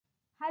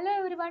Hello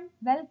everyone,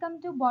 welcome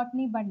to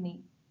Botany Bunny.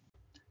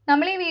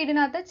 നമ്മൾ ഈ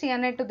വീഡിയോനകത്ത്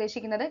ചെയ്യാനായിട്ട്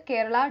ഉദ്ദേശിക്കുന്നത്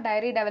കേരള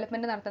ഡയറി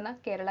ഡെവലപ്മെന്റ് നടത്തുന്ന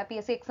കേരള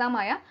PSC എക്സാം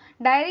ആയ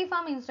ഡയറി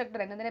ഫാം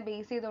ഇൻസ്ട്രക്ടർ എന്നതിനെ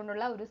ബേസ്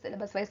ചെയ്തുകൊണ്ടുള്ള ഒരു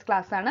സിലബസ് വൈസ്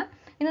ക്ലാസ് ആണ്.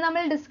 ഇന്ന്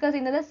നമ്മൾ ഡിസ്കസ്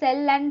ചെയ്യുന്നത്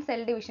സെൽ ആൻഡ്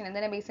സെൽ ഡിവിഷൻ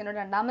എന്നതിനെ ബേസ് ചെയ്യുന്ന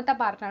രണ്ടാമത്തെ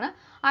പാർട്ടാണ്.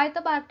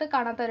 ആദ്യത്തെ പാർട്ട്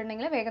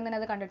കാണാത്തവരുണ്ടെങ്കിൽ വേഗം തന്നെ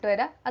അത് കണ്ടിട്ട്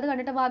വരിക. അത്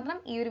കണ്ടിട്ട് മാത്രം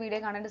ഈ ഒരു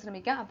വീഡിയോ കാണാനായിട്ട്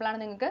ശ്രമിക്കുക. അപ്പോഴാണ്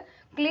നിങ്ങൾക്ക്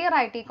ക്ലിയർ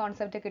ആയിട്ട് ഈ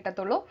കോൺസെപ്റ്റ്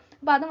കിട്ടത്തുള്ളൂ.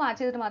 അപ്പോൾ അത് വാച്ച്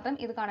ചെയ്തിട്ട് മാത്രം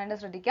ഇത്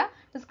കാണാനായിട്ട് ശ്രദ്ധിക്കുക.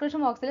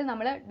 ഡിസ്ക്രിപ്ഷൻ ബോക്സിൽ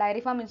നമ്മൾ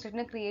ഡയറി ഫാം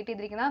ഇൻസ്ട്രക്ടറിന് ക്രിയേറ്റ്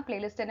ചെയ്തിരിക്കുന്ന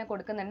പ്ലേലിസ്റ്റ് തന്നെ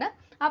കൊടുക്കുന്നുണ്ട്.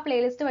 ആ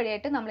പ്ലേലിസ്റ്റ്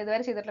വഴിയായിട്ട് നമ്മൾ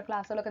ഇതുവരെ ചെയ്തിട്ടുള്ള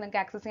ക്ലാസ്സുകളൊക്കെ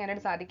നിങ്ങൾക്ക് ആക്സസ്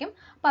ചെയ്യാനായിട്ട് സാധിക്കും.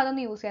 അപ്പോൾ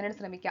അതൊന്ന് യൂസ് ചെയ്യാനായിട്ട്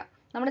ശ്രമിക്കുക.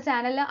 നമ്മുടെ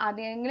ചാനൽ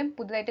ആരെങ്കിലും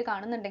പുതുതായിട്ട്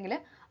കാണുന്നുണ്ടെങ്കിൽ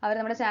അവർ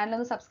നമ്മുടെ ചാനൽ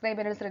ഒന്ന് സബ്സ്ക്രൈബ്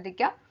ചെയ്യാനായിട്ട്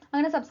ശ്രദ്ധിക്കുക.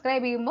 അങ്ങനെ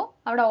സബ്സ്ക്രൈബ് ചെയ്യുമ്പോൾ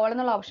അവിടെ ഓൾ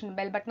എന്നുള്ള ഓപ്ഷൻ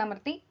ബെൽ ബട്ടൺ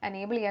അമർത്തി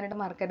എനേബിൾ ചെയ്യാനായിട്ട്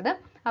മറക്കരുത്.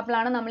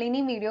 അപ്പോഴാണ് നമ്മൾ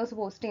ഇനിയും വീഡിയോസ്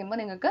പോസ്റ്റ് ചെയ്യുമ്പോൾ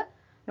നിങ്ങൾക്ക്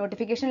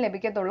നോട്ടിഫിക്കേഷൻ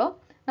ലഭിക്കത്തുള്ളൂ.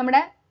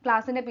 നമ്മുടെ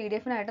ക്ലാസ്സിൻ്റെ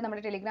PDF-നായിട്ട്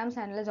നമ്മുടെ ടെലിഗ്രാം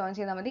ചാനലിൽ ജോയിൻ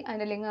ചെയ്താൽ മതി.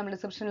 അതിൻ്റെ ലിങ്ക് നമ്മുടെ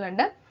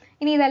ഡിസ്ക്രിപ്ഷനിലുണ്ട്.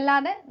 ഇനി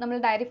ഇതല്ലാതെ നമ്മൾ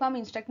ഡയറി ഫാം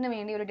ഇൻസ്ട്രക്ടറിന്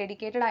വേണ്ടി ഒരു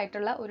ഡെഡിക്കേറ്റഡ്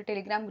ആയിട്ടുള്ള ഒരു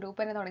ടെലിഗ്രാം ഗ്രൂപ്പ്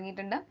തന്നെ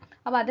തുടങ്ങിയിട്ടുണ്ട്.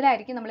 അപ്പോൾ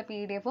അതിലായിരിക്കും നമ്മൾ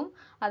PDF-ഉം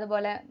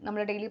അതുപോലെ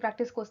നമ്മൾ ഡെയിലി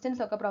പ്രാക്ടീസ്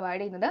ക്വസ്റ്റ്യൻസ് ഒക്കെ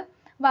പ്രൊവൈഡ് ചെയ്യുന്നത്.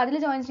 അപ്പോൾ അതിൽ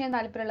ജോയിൻ ചെയ്യാൻ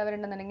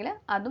താല്പര്യമുള്ളവരുണ്ടെന്നുണ്ടെങ്കിൽ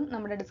അതും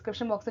നമ്മുടെ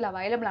ഡിസ്ക്രിപ്ഷൻ ബോക്സിൽ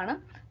അവൈലബിൾ ആണ്.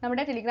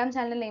 നമ്മുടെ Telegram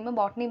channel name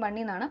botany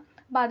bunny എന്നാണ്.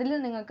 അപ്പോൾ അതിൽ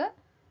നിങ്ങൾക്ക്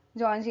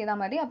ജോയിൻ ചെയ്താൽ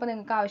മതി. അപ്പോൾ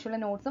നിങ്ങൾക്ക് ആവശ്യമുള്ള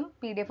നോട്ട്സും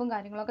PDF-ഉം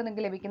കാര്യങ്ങളൊക്കെ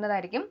നിങ്ങൾക്ക്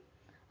ലഭിക്കുന്നതായിരിക്കും.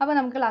 അപ്പോൾ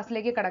നമുക്ക്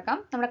ക്ലാസ്സിലേക്ക് കിടക്കാം.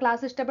 നമ്മുടെ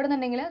ക്ലാസ്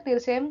ഇഷ്ടപ്പെടുന്നുണ്ടെങ്കിൽ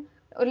തീർച്ചയായും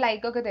ഒരു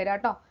ലൈക്കൊക്കെ തരാം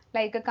കേട്ടോ.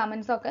 ലൈക്ക്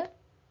കമൻസൊക്കെ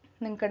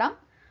നിങ്ങൾക്ക് ഇടാം.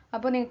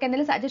 അപ്പോൾ നിങ്ങൾക്ക്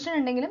എന്തെങ്കിലും സജഷൻ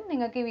ഉണ്ടെങ്കിലും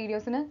നിങ്ങൾക്ക് ഈ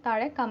വീഡിയോസിന്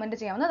താഴെ കമൻറ്റ്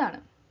ചെയ്യാവുന്നതാണ്.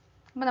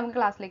 അപ്പോൾ നമുക്ക്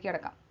ക്ലാസ്സിലേക്ക്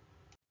കിടക്കാം.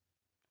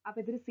 അപ്പോൾ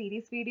ഇതൊരു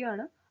സീരീസ് വീഡിയോ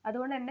ആണ്.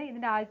 അതുകൊണ്ട് തന്നെ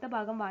ഇതിൻ്റെ ആദ്യത്തെ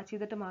ഭാഗം വാച്ച്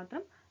ചെയ്തിട്ട്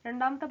മാത്രം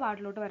രണ്ടാമത്തെ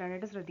പാർട്ടിലോട്ട്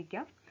വരാനായിട്ട്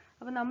ശ്രദ്ധിക്കുക.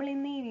 അപ്പോൾ നമ്മൾ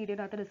ഇന്ന് ഈ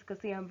വീഡിയോനകത്ത്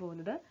ഡിസ്കസ് ചെയ്യാൻ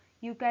പോകുന്നത്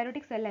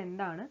യൂക്കാരിയോട്ടിക് സെൽ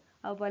എന്താണ്,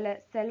 അതുപോലെ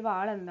സെൽ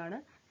വാൾ എന്താണ്,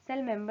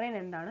 സെൽ മെംബ്രെയിൻ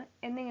എന്താണ്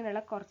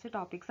എന്നിങ്ങനെയുള്ള കുറച്ച്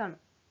ടോപ്പിക്സ് ആണ്.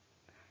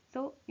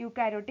 So,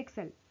 eukaryotic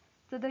cell.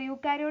 So, the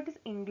eukaryotes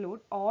include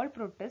all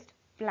protists,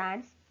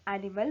 plants,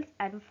 animals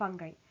and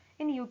fungi.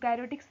 In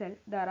eukaryotic cell,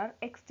 there are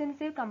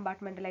extensive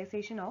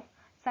compartmentalization of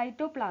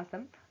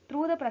cytoplasm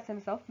through the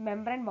presence of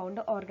membrane bound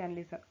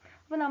organelles.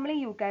 അപ്പോൾ നമ്മൾ ഈ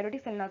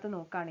eukaryotic സെല്ലിനകത്ത്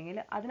നോക്കുകയാണെങ്കിൽ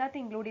അതിനകത്ത്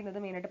include ചെയ്യുന്നത്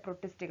മെയിനായിട്ട്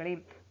പ്രൊട്ടിസ്റ്റുകളെയും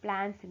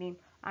പ്ലാന്റ്സിനെയും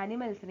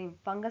അനിമൽസിനെയും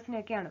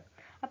ഫംഗസിനെയും ഒക്കെയാണ്.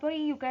 അപ്പോൾ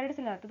ഈ യൂക്കാരിയോട്ടിക്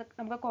സെല്ലിനകത്ത്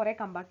നമുക്ക് കുറേ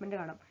കമ്പാർട്ട്മെൻറ്റ്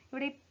കാണാം.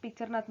 ഇവിടെ ഈ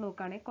പിക്ചറിനകത്ത്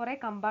നോക്കുകയാണെങ്കിൽ കുറേ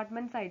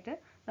കമ്പാർട്ട്മെൻറ്റ്സ് ആയിട്ട്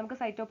നമുക്ക്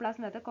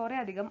സൈറ്റോപ്ലാസ്മിനകത്ത് കുറേ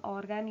അധികം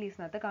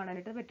ഓർഗാനലീസിനകത്ത്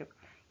കാണാനായിട്ട് പറ്റും.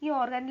 ഈ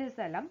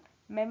ഓർഗാനലീസ് എല്ലാം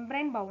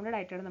മെംബ്രെയിൻ ബൗണ്ടഡ്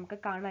ആയിട്ടാണ് നമുക്ക്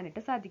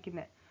കാണാനായിട്ട്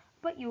സാധിക്കുന്നത്.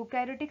 അപ്പോൾ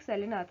യൂക്കാരിയോട്ടിക്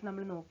സെല്ലിനകത്ത്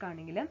നമ്മൾ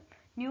നോക്കുകയാണെങ്കിൽ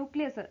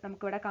ന്യൂക്ലിയസ്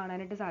നമുക്കിവിടെ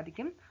കാണാനായിട്ട്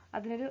സാധിക്കും.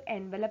 അതിനൊരു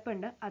എൻവലപ്പ്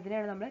ഉണ്ട്.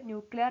 അതിനെയാണ് നമ്മൾ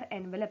ന്യൂക്ലിയർ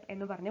എൻവലപ്പ്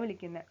എന്ന് പറഞ്ഞ്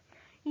വിളിക്കുന്നത്.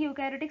 ഈ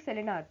യൂക്കാരിയോട്ടിക്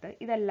സെല്ലിനകത്ത്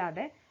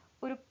ഇതല്ലാതെ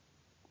ഒരു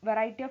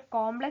വെറൈറ്റി ഓഫ്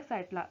കോംപ്ലക്സ്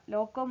ആയിട്ടുള്ള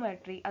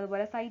ലോക്കോമോട്ടറി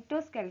അതുപോലെ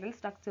സൈറ്റോസ്കെലറ്റൽ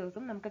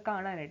സ്ട്രക്ചേഴ്സും നമുക്ക്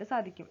കാണാനായിട്ട്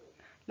സാധിക്കും.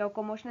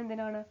 ലോക്കോമോഷൻ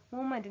എന്തിനാണ്?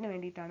 മൂവ്മെന്റിന്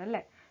വേണ്ടിയിട്ടാണ്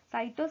അല്ലേ.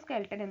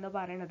 സൈറ്റോസ്കെലറ്റൻ എന്ന്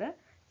പറയുന്നത്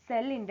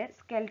സെല്ലിന്റെ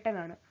സ്കെൽട്ടൻ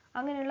ആണ്.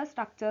 അങ്ങനെയുള്ള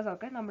സ്ട്രക്ചേഴ്സ്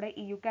ഒക്കെ നമ്മുടെ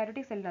ഈ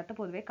യൂക്കാരിയോട്ടിക് സെല്ലിനകത്ത്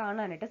പൊതുവെ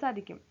കാണാനായിട്ട്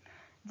സാധിക്കും.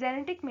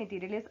 Genetic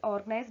material is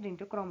organised in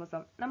to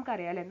chromosome.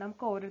 നമുക്കറിയാം അല്ലേ,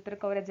 നമുക്ക്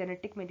ഓരോരുത്തർക്കും ഓരോ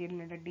ജനറ്റിക് മെറ്റീരിയൽ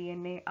ഉണ്ട്,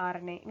 DNA,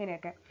 RNA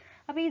ഇങ്ങനെയൊക്കെ.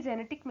 അപ്പോൾ ഈ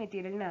ജനറ്റിക്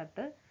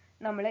മെറ്റീരിയലിനകത്ത്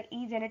നമ്മൾ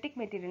ഈ ജനറ്റിക്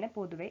മെറ്റീരിയലിനെ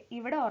പൊതുവെ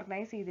ഇവിടെ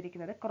ഓർഗനൈസ്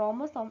ചെയ്തിരിക്കുന്നത്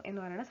ക്രോമസോം എന്ന്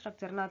പറയുന്ന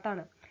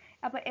സ്ട്രക്ചറിനകത്താണ്.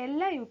 അപ്പോൾ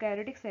എല്ലാ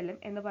യൂക്കാരിയോട്ടിക് സെല്ലും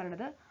എന്ന്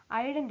പറയുന്നത്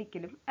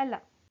ഐഡന്റിക്കലും അല്ല.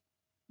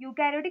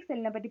 യൂക്കാരിയോട്ടിക്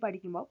സെല്ലിനെ പറ്റി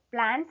പഠിക്കുമ്പോൾ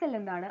പ്ലാന്റ് സെൽ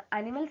എന്താണ്,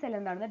 അനിമൽ സെൽ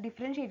എന്താണെന്ന്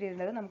ഡിഫറൻഷിയേറ്റ്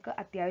ചെയ്യേണ്ടത് നമുക്ക്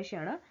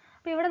അത്യാവശ്യമാണ്.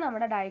 അപ്പോൾ ഇവിടെ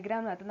നമ്മുടെ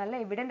ഡയഗ്രാമിനകത്ത് നല്ല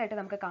എവിഡൻ്റ് ആയിട്ട്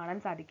നമുക്ക് കാണാൻ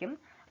സാധിക്കും.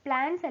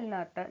 പ്ലാന്റ്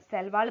സെല്ലിനകത്ത്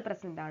സെൽ വാൾ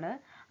പ്രസന്റ് ആണ്.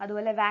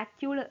 അതുപോലെ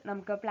വാക്യൂള്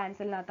നമുക്ക് പ്ലാന്റ്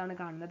സെല്ലിനകത്താണ്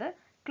കാണുന്നത്.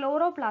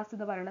 ക്ലോറോപ്ലാസ്റ്റ്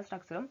എന്ന് പറയുന്ന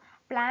സ്ട്രക്ചറും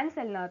പ്ലാന്റ്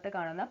സെല്ലിനകത്ത്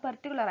കാണുന്ന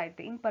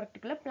ഇൻ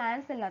പെർട്ടിക്കുലർ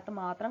പ്ലാന്റ് സെല്ലിനകത്ത്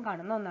മാത്രം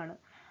കാണുന്ന ഒന്നാണ്.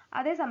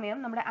 അതേസമയം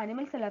നമ്മുടെ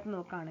അനിമൽ സെല്ലിനകത്ത്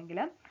നോക്കുകയാണെങ്കിൽ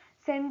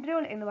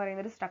സെൻട്രിയോൾ എന്ന്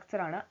പറയുന്ന ഒരു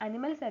സ്ട്രക്ചറാണ്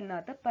അനിമൽ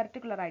സെല്ലിനകത്ത്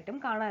പെർട്ടിക്കുലർ ആയിട്ടും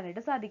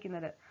കാണാനായിട്ട്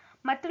സാധിക്കുന്നത്.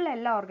 മറ്റുള്ള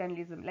എല്ലാ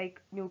organism like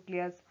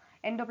nucleus,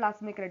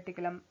 endoplasmic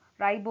reticulum,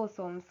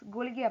 ribosomes,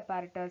 Golgi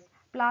apparatus,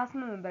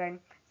 plasma membrane,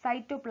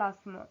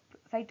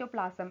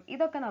 cytoplasm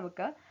ഇതൊക്കെ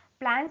നമുക്ക്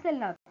പ്ലാന്റ്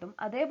സെല്ലിനകത്തും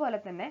അതേപോലെ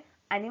തന്നെ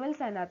അനിമൽ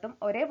സെല്ലിനകത്തും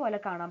ഒരേപോലെ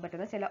കാണാൻ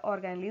പറ്റുന്ന ചില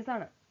ഓർഗാനിലീസ്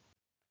ആണ്.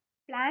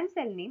 പ്ലാന്റ്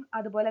സെല്ലിനെയും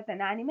അതുപോലെ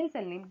തന്നെ അനിമൽ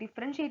സെല്ലിനെയും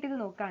ഡിഫറൻഷിയേറ്റ് ചെയ്ത്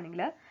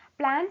നോക്കുകയാണെങ്കിൽ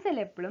പ്ലാന്റ് സെൽ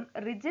എപ്പോഴും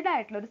റിജിഡ്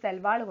ആയിട്ടുള്ള ഒരു സെൽ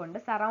വാൾ കൊണ്ട്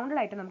സറൗണ്ടഡ്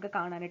ആയിട്ട് നമുക്ക്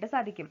കാണാനായിട്ട്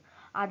സാധിക്കും.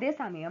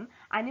 അതേസമയം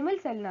അനിമൽ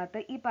സെല്ലിനകത്ത്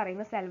ഈ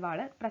പറയുന്ന സെൽ വാൾ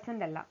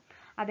പ്രസന്റ് അല്ല.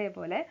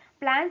 അതേപോലെ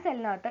പ്ലാന്റ്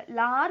സെല്ലിനകത്ത്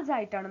ലാർജ്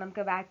ആയിട്ടാണ്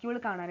നമുക്ക് വാക്യൂൾ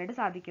കാണാനായിട്ട്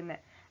സാധിക്കുന്നത്.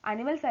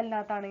 അനിമൽ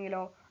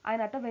സെല്ലിനകത്താണെങ്കിലോ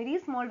അതിനകത്ത് വെരി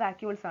സ്മോൾ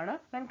വാക്യൂൾസ് ആണ്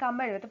when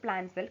compared with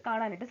plant cell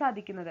കാണാനായിട്ട്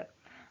സാധിക്കുന്നത്.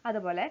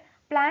 അതുപോലെ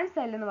പ്ലാന്റ്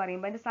സെൽ എന്ന്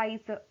പറയുമ്പോൾ അതിന്റെ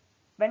size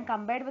when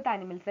compared with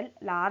animal cell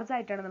large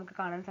ആയിട്ടാണ് നമുക്ക്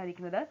കാണാൻ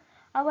സാധിക്കുന്നത്.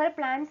 അതുപോലെ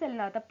പ്ലാന്റ്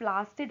സെല്ലിനകത്ത്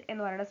പ്ലാസ്റ്റിഡ്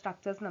എന്ന് പറയുന്ന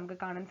സ്ട്രക്ചേഴ്സ് നമുക്ക്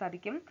കാണാൻ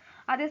സാധിക്കും.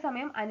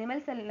 അതേസമയം അനിമൽ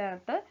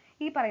സെല്ലിനകത്ത്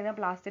ഈ പറയുന്ന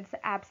പ്ലാസ്റ്റിഡ്സ്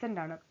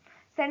ആബ്സെന്റ് ആണ്.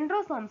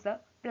 സെൻട്രോസോംസ്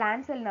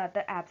പ്ലാന്റ്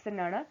സെല്ലിനകത്ത്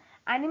ആബ്സെന്റ് ആണ്.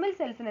 അനിമൽ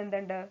സെൽസിന്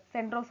എന്തുണ്ട്?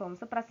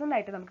 സെൻട്രോസോംസ് പ്രസന്റ്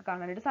ആയിട്ട് നമുക്ക്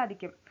കാണാനായിട്ട്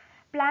സാധിക്കും.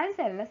 പ്ലാന്റ്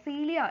സെല്ലിന്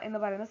സീലിയ എന്ന്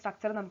പറയുന്ന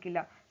സ്ട്രക്ചർ നമുക്കില്ല.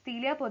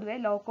 സീലിയ പൊതുവെ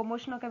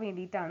ലോക്കോമോഷനൊക്കെ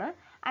വേണ്ടിയിട്ടാണ്.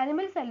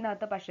 അനിമൽ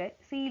സെല്ലിനകത്ത് പക്ഷേ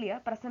സീലിയ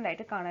പ്രസന്റ്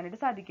ആയിട്ട് കാണാനായിട്ട്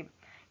സാധിക്കും.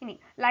 ഇനി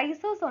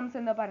ലൈസോസോംസ്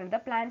എന്ന് പറയുന്നത്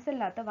പ്ലാന്റ്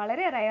സെല്ലിനകത്ത്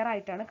വളരെ റെയർ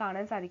ആയിട്ടാണ്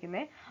കാണാൻ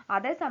സാധിക്കുന്നത്.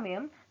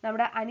 അതേസമയം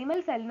നമ്മുടെ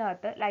അനിമൽ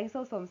സെല്ലിനകത്ത്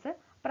ലൈസോസോംസ്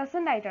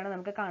പ്രസന്റ് ആയിട്ടാണ്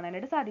നമുക്ക്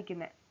കാണാനായിട്ട്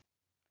സാധിക്കുന്നത്.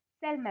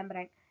 Cell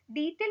membrane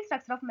detail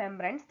structure of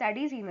membrane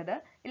study ചെയ്യുന്നത്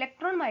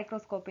ഇലക്ട്രോൺ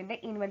മൈക്രോസ്കോപ്പിന്റെ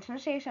ഇൻവെൻഷന്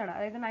ശേഷമാണ്.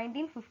 അതായത്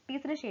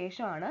 1950s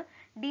ശേഷമാണ്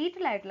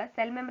ഡീറ്റെയിൽ ആയിട്ടുള്ള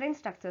സെൽ മെംബ്രെയിൻ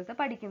സ്ട്രക്ചേഴ്സ്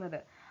പഠിക്കുന്നത്.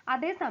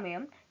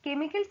 അതേസമയം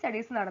കെമിക്കൽ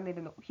സ്റ്റഡീസ്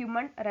നടന്നിരുന്നു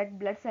ഹ്യൂമൻ റെഡ്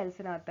ബ്ലഡ്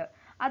സെൽസിനകത്ത്.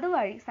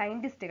 അതുവഴി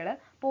സയന്റിസ്റ്റുകൾ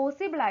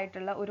പോസിബിൾ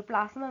ആയിട്ടുള്ള ഒരു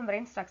പ്ലാസ്മ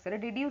മെംബ്രെയിൻ സ്ട്രക്ചർ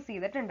ഡിഡ്യൂസ്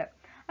ചെയ്തിട്ടുണ്ട്.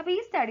 അപ്പോൾ ഈ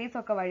സ്റ്റഡീസ്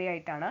ഒക്കെ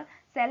വഴിയായിട്ടാണ്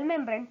സെൽ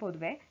മെംബ്രെയിൻ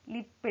പൊതുവെ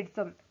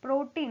ലിപ്പിഡ്സും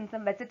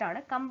പ്രോട്ടീൻസും വെച്ചിട്ടാണ്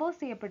കമ്പോസ്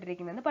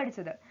ചെയ്യപ്പെട്ടിരിക്കുന്നതെന്ന്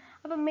പഠിച്ചത്.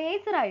 അപ്പോൾ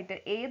മേജറായിട്ട്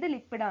ഏത്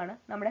ലിപ്പിഡാണ്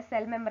നമ്മുടെ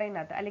സെൽ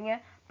മെംബ്രെയിനകത്ത് അല്ലെങ്കിൽ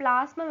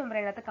പ്ലാസ്മ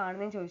മെംബ്രെയിനകത്ത്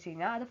കാണുന്നതെന്ന് ചോദിച്ചു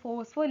കഴിഞ്ഞാൽ അത്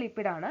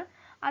ഫോസ്ഫോലിപ്പിഡാണ്.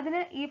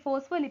 അതിന് ഈ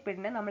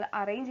ഫോസ്ഫോലിപ്പിഡിനെ നമ്മൾ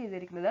അറേഞ്ച്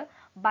ചെയ്തിരിക്കുന്നത്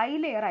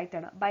ബൈലെയർ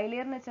ആയിട്ടാണ്.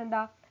 ബൈലെയർ എന്ന് വെച്ചാൽ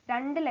എന്താ,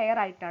 2 ലെയർ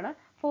ആയിട്ടാണ്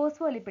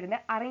ഫോസ്ഫോലിപ്പിഡിന്റെ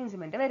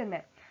അറേഞ്ച്മെന്റ്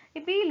വരുന്നത്.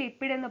 ഇപ്പോൾ ഈ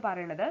ലിപ്പിഡ് എന്ന്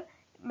പറയുന്നത്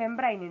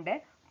മെംബ്രെയിനിന്റെ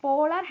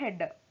പോളാർ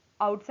ഹെഡ്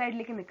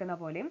ഔട്ട്സൈഡിലേക്ക് നിൽക്കുന്ന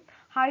പോലെയും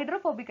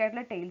ഹൈഡ്രോഫോബിക്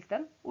ആയിട്ടുള്ള ടെയിൽസ്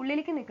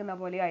ഉള്ളിലേക്ക് നിൽക്കുന്ന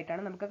പോലെയും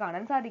ആയിട്ടാണ് നമുക്ക്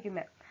കാണാൻ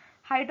സാധിക്കുന്നത്.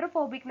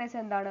 ഹൈഡ്രോഫോബിക് എന്ന്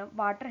വെച്ചാൽ എന്താണ്,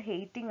 വാട്ടർ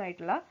ഹേറ്റിംഗ്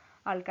ആയിട്ടുള്ള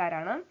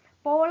ആൾക്കാരാണ്.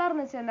 പോളാർ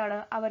എന്ന് വെച്ചാൽ എന്താണ്,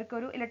 അവർക്ക്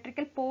ഒരു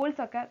ഇലക്ട്രിക്കൽ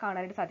പോൾസ് ഒക്കെ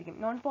കാണാനായിട്ട് സാധിക്കും.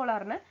 നോൺ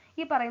പോളാറിന്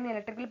ഈ പറയുന്ന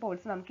ഇലക്ട്രിക്കൽ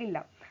പോൾസ് നമുക്കില്ല.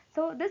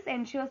 So this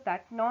എൻഷ്യൂർസ്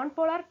that non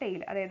polar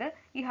tail, അതായത്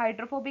ഈ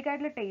ഹൈഡ്രോഫോബിക്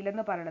ആയിട്ടുള്ള ടെയിൽ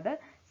എന്ന് പറയുന്നത്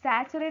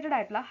സാച്ചുറേറ്റഡ്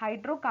ആയിട്ടുള്ള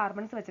ഹൈഡ്രോ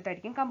കാർബൺസ്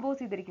വെച്ചിട്ടായിരിക്കും കമ്പോസ്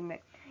ചെയ്തിരിക്കുന്നത്.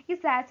 ഈ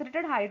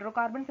സാച്ചുറേറ്റഡ് ഹൈഡ്രോ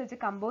കാർബൺസ് വെച്ച്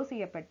കമ്പോസ്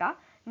ചെയ്യപ്പെട്ട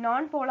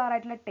നോൺ പോളാർ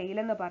ആയിട്ടുള്ള ടെയിൽ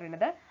എന്ന്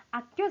പറയുന്നത്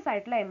അക്വസ്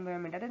ആയിട്ടുള്ള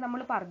എൻവയോൺമെന്റ്, അതായത്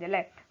നമ്മൾ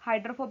പറഞ്ഞല്ലേ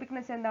ഹൈഡ്രോഫോബിക്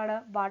എന്ന് വെച്ചാൽ എന്താണ്,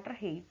 വാട്ടർ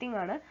ഹേറ്റിംഗ്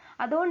ആണ്.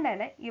 അതുകൊണ്ട്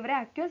തന്നെ ഇവരെ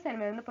അക്വസ്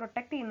എൻവയോൺമെന്റ്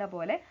പ്രൊട്ടക്ട് ചെയ്യുന്ന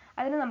പോലെ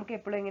അതിന് നമുക്ക്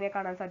എപ്പോഴും എങ്ങനെ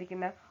കാണാൻ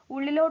സാധിക്കുന്നത്,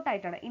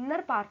 ഉള്ളിലോട്ടായിട്ടാണ്,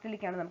 ഇന്നർ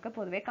പാർട്ടിലേക്കാണ് നമുക്ക്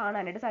പൊതുവെ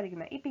കാണാനായിട്ട്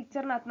സാധിക്കുന്നത്. ഈ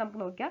പിക്ചറിനകത്ത്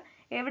നമുക്ക് നോക്കിയാൽ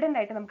എവിഡന്റ്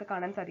ആയിട്ട് നമുക്ക്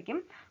കാണാൻ സാധിക്കും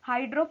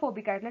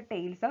ഹൈഡ്രോഫോബിക് ആയിട്ടുള്ള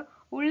ടെയിൽസ്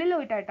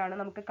ഉള്ളിലോട്ടായിട്ടാണ്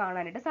നമുക്ക്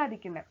കാണാനായിട്ട്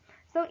സാധിക്കുന്നത്.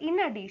 സോ ഇൻ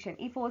അഡീഷൻ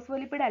ഈ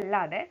ഫോസ്ഫോലിപ്പിഡ്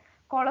അല്ലാതെ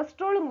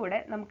കൊളസ്ട്രോളും കൂടെ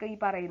നമുക്ക് ഈ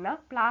പറയുന്ന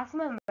പ്ലാസ്മ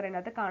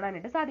മെംബ്രെയിനകത്ത്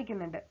കാണാനായിട്ട്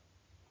സാധിക്കുന്നുണ്ട്.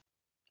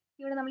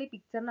 ഇവിടെ നമ്മൾ ഈ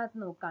പിക്ചറിനകത്ത്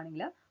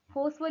നോക്കുകയാണെങ്കിൽ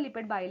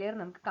ഫോസ്ഫോലിപ്പിഡ് ബൈലെയർ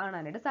നമുക്ക്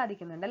കാണാനായിട്ട്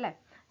സാധിക്കുന്നുണ്ട് അല്ലേ.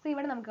 സോ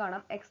ഇവിടെ നമുക്ക്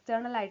കാണാം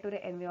എക്സ്റ്റേണൽ ആയിട്ട് ഒരു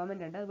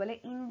എൻവയോൺമെന്റ് ഉണ്ട്, അതുപോലെ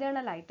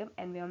ഇന്റേണൽ ആയിട്ടും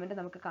എൻവയോൺമെന്റ്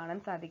നമുക്ക് കാണാൻ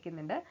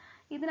സാധിക്കുന്നുണ്ട്.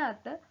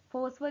 ഇതിനകത്ത്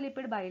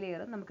ഫോസ്ഫോലിപ്പിഡ്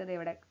ബൈലെയർ നമുക്കത്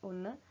ഇവിടെ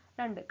 1,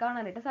 2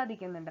 കാണാനായിട്ട്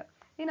സാധിക്കുന്നുണ്ട്.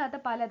 ഇതിനകത്ത്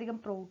പലധികം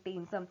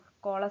പ്രോട്ടീൻസും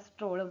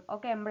കൊളസ്ട്രോളും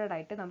ഒക്കെ എംബഡഡ്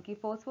ആയിട്ട് നമുക്ക് ഈ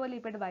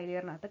ഫോസ്ഫോലിപ്പിഡ്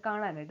ബൈലെയറിനകത്ത്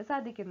കാണാനായിട്ട്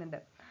സാധിക്കുന്നുണ്ട്.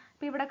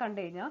 അപ്പോൾ ഇവിടെ കണ്ടു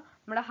കഴിഞ്ഞാൽ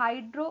നമ്മുടെ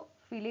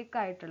ഹൈഡ്രോഫിലിക്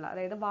ആയിട്ടുള്ള,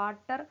 അതായത്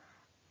വാട്ടർ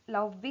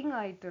ലവിങ്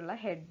ആയിട്ടുള്ള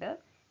ഹെഡ്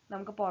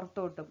നമുക്ക്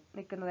പുറത്തോട്ടും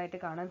നിൽക്കുന്നതായിട്ട്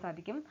കാണാൻ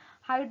സാധിക്കും.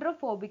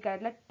 ഹൈഡ്രോഫോബിക്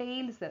ആയിട്ടുള്ള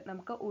ടെയിൽസ്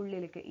നമുക്ക്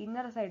ഉള്ളിലേക്ക്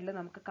ഇന്നർ സൈഡിൽ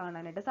നമുക്ക്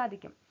കാണാനായിട്ട്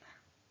സാധിക്കും.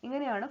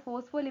 ഇങ്ങനെയാണ്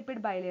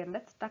ഫോസ്ഫോലിപ്പിഡ്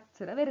ബൈലെയറിന്റെ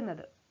സ്ട്രക്ചർ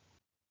വരുന്നത്.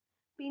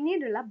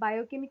 പിന്നീടുള്ള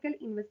ബയോകെമിക്കൽ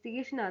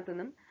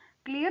ഇൻവെസ്റ്റിഗേഷനകത്തുനിന്നും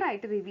ക്ലിയർ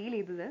ആയിട്ട് റിവീൽ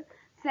ചെയ്തത്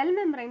സെൽ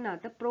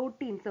മെംബ്രെയിനകത്ത്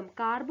പ്രോട്ടീൻസും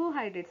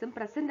കാർബോഹൈഡ്രേറ്റ്സും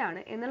പ്രസന്റ്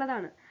ആണ്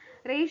എന്നുള്ളതാണ്.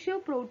 Ratio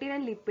protein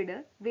and lipid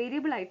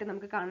variable ആയിട്ട്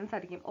നമുക്ക് കാണാൻ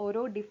സാധിക്കും.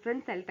 ഓരോ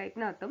ഡിഫറെന്റ് സെൽ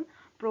ടൈപ്പിനകത്തും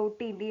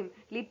പ്രോട്ടീന്റെയും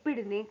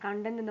ലിപ്പിഡിന്റെയും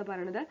കണ്ടന്റ് എന്ന്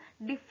പറയുന്നത്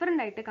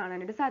ഡിഫറെന്റ് ആയിട്ട്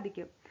കാണാനായിട്ട്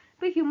സാധിക്കും.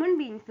 ഇപ്പോൾ ഹ്യൂമൻ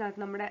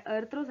ബീങ്സിനകത്ത് നമ്മുടെ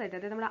എർത്രോസൈറ്റ്,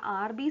 അതായത് നമ്മുടെ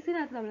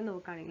RBCനകത്ത് നമ്മൾ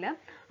നോക്കുകയാണെങ്കിൽ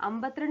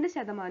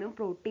 52%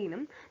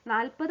 പ്രോട്ടീനും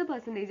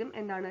 40%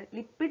 എന്താണ്,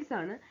 ലിപ്പിഡ്സ്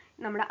ആണ്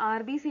നമ്മുടെ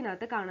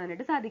RBCനകത്ത്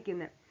കാണാനായിട്ട്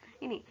സാധിക്കുന്നത്.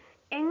 ഇനി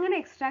എങ്ങനെ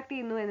എക്സ്ട്രാക്ട്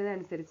ചെയ്യുന്നു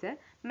എന്നതനുസരിച്ച്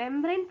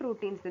മെംബ്രെയിൻ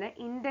പ്രോട്ടീൻസിനെ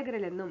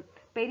ഇന്റഗ്രൽ എന്നും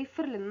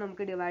പെരിഫറൽ എന്നും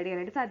നമുക്ക് ഡിവൈഡ്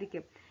ചെയ്യാനായിട്ട്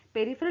സാധിക്കും.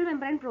 പെരിഫറൽ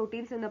മെംബ്രെയിൻ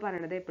പ്രോട്ടീൻസ് എന്ന്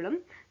പറയുന്നത് എപ്പോഴും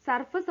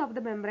സർഫസ് ഓഫ്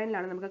ദ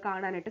മെംബ്രെയിനിലാണ് നമുക്ക്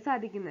കാണാനായിട്ട്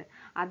സാധിക്കുന്നത്.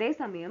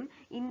 അതേസമയം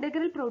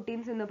ഇന്റഗ്രൽ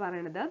പ്രോട്ടീൻസ് എന്ന്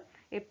പറയുന്നത്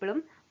എപ്പോഴും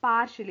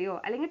പാർഷ്യലിയോ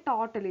അല്ലെങ്കിൽ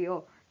ടോട്ടലിയോ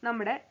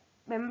നമ്മുടെ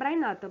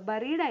മെംബ്രെയിനകത്ത്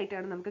ബറീഡ്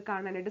ആയിട്ടാണ് നമുക്ക്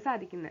കാണാനായിട്ട്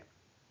സാധിക്കുന്നത്.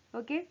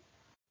 ഓക്കെ,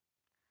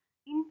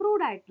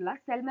 ഇംപ്രൂവ്ഡ് ആയിട്ടുള്ള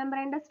സെൽ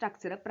മെംബ്രെയിന്റെ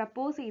സ്ട്രക്ചർ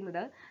പ്രപ്പോസ്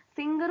ചെയ്യുന്നത്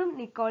സിംഗറും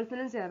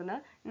നിക്കോൾസണും ചേർന്ന്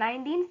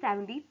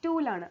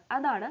 1972ലാണ്.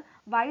 അതാണ്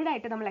വൈഡ്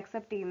ആയിട്ട് നമ്മൾ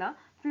അക്സെപ്റ്റ് ചെയ്യുന്ന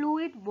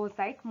ഫ്ലൂയിഡ്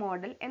മൊസൈക്ക്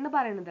മോഡൽ എന്ന്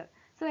പറയുന്നത്.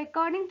 So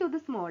according to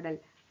this model,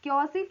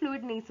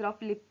 quasi-fluid nature of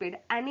lipid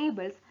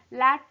enables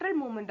lateral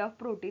movement of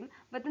protein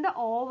within the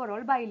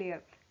overall bilayer.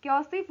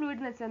 Quasi-fluid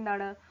എന്ന് വെച്ചാൽ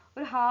എന്താണ്,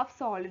 ഒരു ഹാഫ്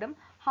സോളിഡും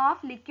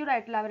ഹാഫ് ലിക്വിഡ്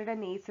ആയിട്ടുള്ള അവരുടെ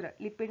നേച്ചർ,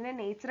 ലിപ്പിഡിന്റെ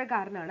നേച്ചർ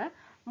കാരണമാണ്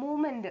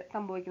മൂവ്മെന്റ്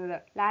സംഭവിക്കുന്നത്,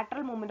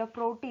 ലാറ്ററൽ മൂവ്മെന്റ് ഓഫ്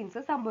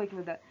പ്രോട്ടീൻസ്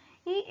സംഭവിക്കുന്നത്.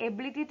 ഈ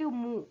ability to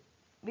move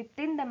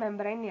within the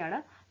മെംബ്രെയിനെയാണ്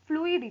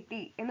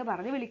fluidity എന്ന്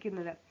പറഞ്ഞ്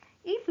വിളിക്കുന്നത്.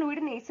 ഈ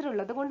ഫ്ലൂയിഡ് നേച്ചർ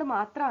ഉള്ളത് കൊണ്ട്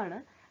മാത്രമാണ്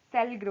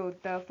cell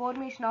growth,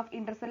 formation of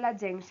intercellular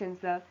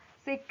junctions,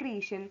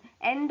 secretion,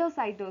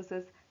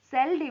 endocytosis,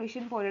 cell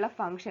division പോലുള്ള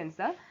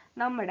ഫങ്ഷൻസ്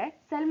നമ്മുടെ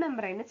സെൽ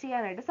മെംബ്രെയിന്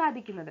ചെയ്യാനായിട്ട്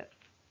സാധിക്കുന്നത്.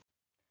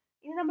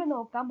 ഇനി നമ്മൾ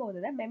നോക്കാൻ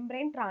പോകുന്നത്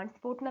മെംബ്രെയിൻ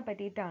ട്രാൻസ്പോർട്ടിനെ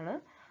പറ്റിയിട്ടാണ്.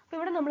 അപ്പോൾ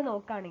ഇവിടെ നമ്മൾ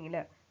നോക്കുകയാണെങ്കിൽ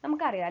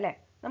നമുക്കറിയാം അല്ലേ,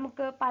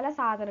 നമുക്ക് പല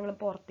സാധനങ്ങളും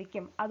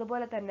പുറത്തേക്കും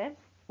അതുപോലെ തന്നെ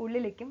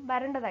ഉള്ളിലേക്കും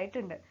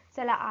വരേണ്ടതായിട്ടുണ്ട്.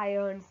 ചില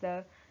അയേൺസ്,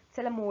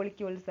 ചില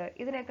മോളിക്യൂൾസ്,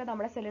 ഇതിനെയൊക്കെ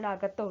നമ്മുടെ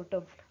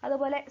സെല്ലിനകത്തോട്ടും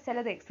അതുപോലെ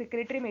ചിലത്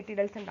സെക്രട്ടറി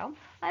മെറ്റീരിയൽസ് ഉണ്ടാവും,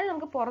 അത്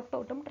നമുക്ക്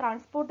പുറത്തോട്ടും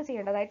ട്രാൻസ്പോർട്ട്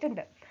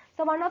ചെയ്യേണ്ടതായിട്ടുണ്ട്.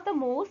 So one of the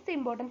most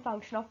important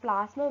function of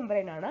plasma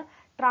membrane ആണ്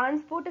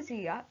ട്രാൻസ്പോർട്ട്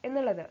ചെയ്യുക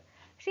എന്നുള്ളത്.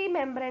 പക്ഷേ ഈ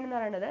മെംബ്രെയിൻ എന്ന്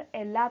പറയുന്നത്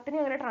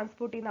എല്ലാത്തിനെയും അങ്ങനെ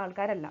ട്രാൻസ്പോർട്ട് ചെയ്യുന്ന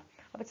ആൾക്കാരല്ല.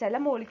 അപ്പോൾ ചില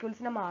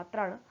മോളിക്യൂൾസിനെ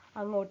മാത്രമാണ്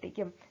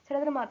അങ്ങോട്ടേക്കും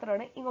ചിലതിന്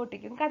മാത്രമാണ്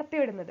ഇങ്ങോട്ടേക്കും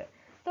കടത്തിവിടുന്നത്.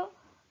 സോ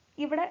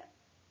ഇവിടെ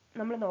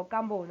നമ്മൾ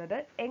നോക്കാൻ പോകുന്നത്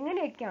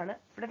എങ്ങനെയൊക്കെയാണ്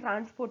ഇവിടെ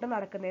ട്രാൻസ്പോർട്ട്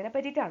നടക്കുന്നതിനെ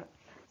പറ്റിയിട്ടാണ്.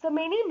 So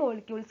many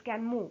molecules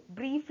can move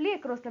briefly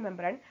across the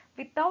membrane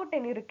without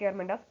any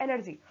requirement of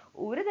energy.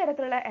 ഒരു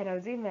തരത്തിലുള്ള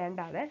എനർജിയും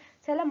വേണ്ടാതെ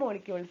ചില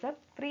മോളിക്യൂൾസ്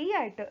ഫ്രീ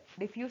ആയിട്ട്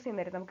ഡിഫ്യൂസ്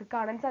ചെയ്യുന്നതായിട്ട് നമുക്ക്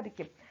കാണാൻ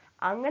സാധിക്കും.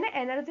 അങ്ങനെ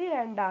എനർജി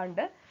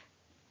വേണ്ടാണ്ട്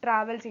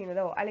ട്രാവൽ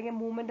ചെയ്യുന്നതോ അല്ലെങ്കിൽ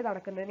മൂവ്മെന്റ്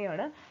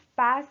നടക്കുന്നതിനെയാണ്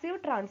പാസീവ്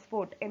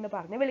ട്രാൻസ്പോർട്ട് എന്ന്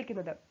പറഞ്ഞ്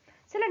വിളിക്കുന്നത്.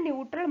 ചില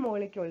ന്യൂട്രൽ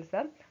മോളിക്യൂൾസ്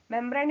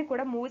മെംബ്രെയിനിൽ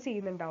കൂടെ മൂവ്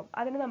ചെയ്യുന്നുണ്ടാവും.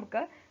 അതിന്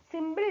നമുക്ക്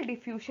സിമ്പിൾ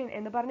ഡിഫ്യൂഷൻ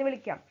എന്ന് പറഞ്ഞ്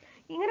വിളിക്കാം.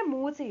 ഇങ്ങനെ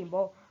മൂവ്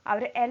ചെയ്യുമ്പോൾ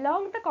അവർ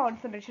എലോങ് ദ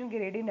കോൺസെൻട്രേഷൻ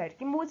ഗ്രേഡിയന്റ്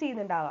ആയിരിക്കും മൂവ്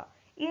ചെയ്യുന്നുണ്ടാവുക.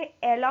 ഈ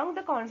എലോങ്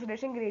ദ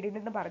കോൺസെൻട്രേഷൻ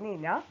ഗ്രേഡിയന്റ് എന്ന് പറഞ്ഞു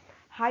കഴിഞ്ഞാൽ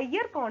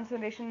ഹയർ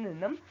കോൺസെൻട്രേഷനിൽ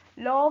നിന്നും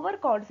ലോവർ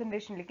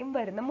കോൺസെൻട്രേഷനിലേക്കും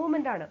വരുന്ന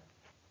മൂവ്മെന്റ് ആണ്.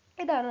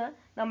 ഇതാണ്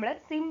നമ്മൾ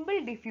സിമ്പിൾ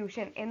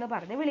ഡിഫ്യൂഷൻ എന്ന്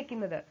പറഞ്ഞ്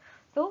വിളിക്കുന്നത്.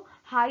 സോ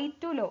ഹൈ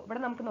ടു ലോ, ഇവിടെ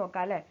നമുക്ക്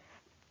നോക്കാം അല്ലെ,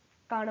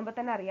 കാണുമ്പോൾ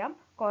തന്നെ അറിയാം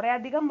കുറെ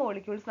അധികം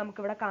മോളിക്യൂൾസ് നമുക്ക്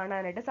ഇവിടെ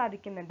കാണാനായിട്ട്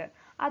സാധിക്കുന്നുണ്ട്.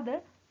 അത്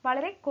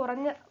വളരെ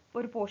കുറഞ്ഞ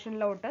ഒരു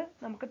പോർഷനിലോട്ട്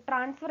നമുക്ക്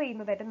ട്രാൻസ്ഫർ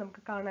ചെയ്യുന്നതായിട്ട്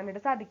നമുക്ക്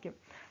കാണാനായിട്ട് സാധിക്കും.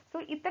 സോ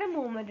ഇത്തരം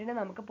മൂവ്മെന്റിന്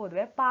നമുക്ക്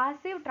പൊതുവെ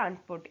പാസീവ്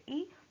ട്രാൻസ്പോർട്ട്, ഈ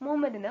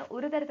മൂവ്മെന്റിന്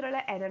ഒരു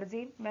തരത്തിലുള്ള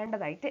എനർജിയും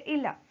വേണ്ടതായിട്ട്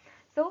ഇല്ല.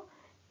 സോ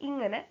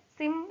ഇങ്ങനെ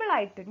സിമ്പിൾ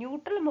ആയിട്ട്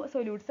ന്യൂട്രൽ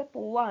സൊല്യൂട്ട്സ്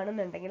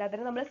പോവുകയാണെന്നുണ്ടെങ്കിൽ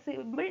അതിനെ നമ്മൾ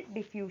സിമ്പിൾ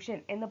ഡിഫ്യൂഷൻ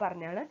എന്ന്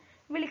പറഞ്ഞാണ്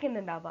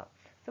വിളിക്കുന്നുണ്ടാവുക.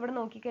 സോ ഇവിടെ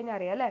നോക്കിക്കഴിഞ്ഞാൽ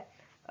അറിയാം അല്ലെ,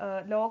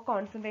 ലോ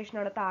കോൺസെൻട്രേഷൻ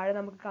ആണ് താഴെ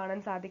നമുക്ക് കാണാൻ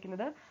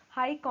സാധിക്കുന്നത്.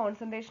 ഹൈ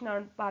കോൺസെൻട്രേഷൻ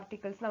ആണ്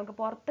പാർട്ടിക്കിൾസ് നമുക്ക്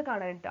പുറത്ത്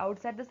കാണാനായിട്ട്,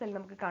 ഔട്ട്സൈഡ് ദ സെൽ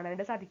നമുക്ക്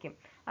കാണാനായിട്ട് സാധിക്കും.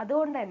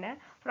 അതുകൊണ്ട് തന്നെ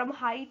ഫ്രം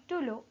ഹൈ ടു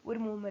ലോ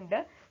ഒരു മൂവ്മെന്റ്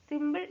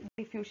സിമ്പിൾ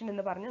ഡിഫ്യൂഷൻ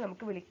എന്ന് പറഞ്ഞ്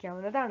നമുക്ക്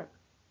വിളിക്കാവുന്നതാണ്.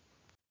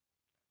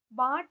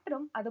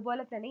 വാട്ടറും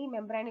അതുപോലെ തന്നെ ഈ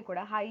മെംബ്രെയിനിൽ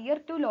കൂടെ ഹയർ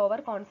ടു ലോവർ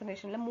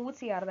കോൺസെൻട്രേഷനിൽ മൂവ്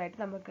ചെയ്യാറതായിട്ട്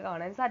നമുക്ക്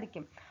കാണാൻ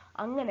സാധിക്കും.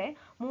 അങ്ങനെ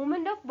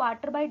movement of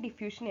water by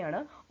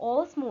ഡിഫ്യൂഷനെയാണ്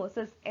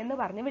osmosis എന്ന്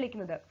പറഞ്ഞ്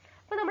വിളിക്കുന്നത്.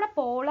 അപ്പോൾ നമ്മുടെ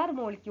പോളാർ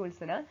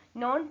മോളിക്യൂൾസിന്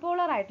നോൺ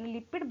പോളാർ ആയിട്ടുള്ള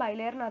ലിപ്പിഡ്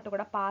ബൈലെയറിനകത്ത്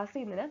കൂടെ പാസ്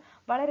ചെയ്യുന്നതിന്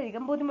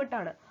വളരെയധികം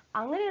ബുദ്ധിമുട്ടാണ്.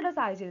 അങ്ങനെയുള്ള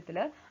സാഹചര്യത്തിൽ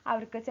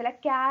അവർക്ക് ചില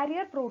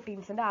കാരിയർ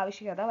പ്രോട്ടീൻസിന്റെ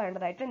ആവശ്യകത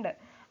വേണ്ടതായിട്ടുണ്ട്.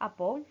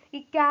 അപ്പോൾ ഈ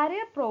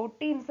കാരിയർ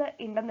പ്രോട്ടീൻസ്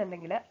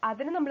ഉണ്ടെന്നുണ്ടെങ്കിൽ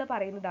അതിന് നമ്മൾ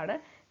പറയുന്നതാണ്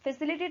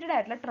ഫെസിലിറ്റേറ്റഡ്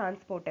ആയിട്ടുള്ള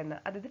ട്രാൻസ്പോർട്ട് എന്ന്,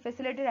 അതായത്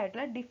ഫെസിലിറ്റേറ്റഡ്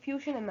ആയിട്ടുള്ള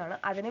ഡിഫ്യൂഷൻ എന്നാണ്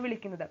അതിനെ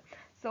വിളിക്കുന്നത്.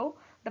 So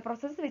the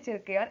process which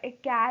require A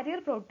carrier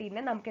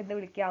പ്രോട്ടീനെ നമുക്ക് എന്ത്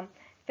വിളിക്കാം?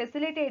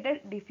 ഫെസിലിറ്റേറ്റഡ്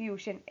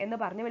ഡിഫ്യൂഷൻ എന്ന്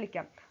പറഞ്ഞ്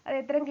വിളിക്കാം. അത്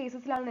എത്തരം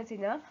കേസസിലാണെന്ന് വെച്ച്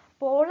കഴിഞ്ഞാൽ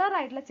പോളർ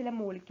ആയിട്ടുള്ള ചില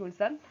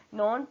മോളിക്യൂൾസ്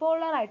നോൺ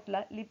പോളർ ആയിട്ടുള്ള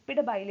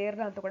ലിപ്പിഡ്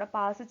ബൈലെയറിനകത്ത് കൂടെ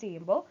പാസ്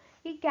ചെയ്യുമ്പോൾ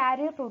ഈ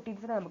കാരിയർ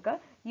പ്രോട്ടീൻസിനെ നമുക്ക്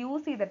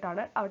യൂസ്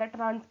ചെയ്തിട്ടാണ് അവിടെ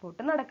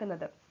ട്രാൻസ്പോർട്ട്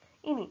നടക്കുന്നത്.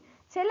 ഇനി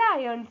ചില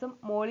അയേൺസും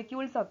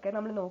മോളിക്യൂൾസും ഒക്കെ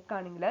നമ്മൾ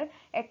നോക്കുകയാണെങ്കിൽ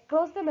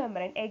across the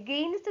membrane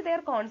against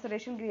there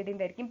concentration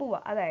gradient ആയിരിക്കും പോവുക.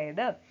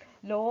 അതായത്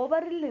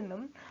ലോവറിൽ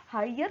നിന്നും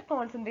ഹയർ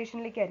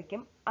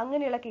കോൺസെൻട്രേഷനിലേക്കായിരിക്കും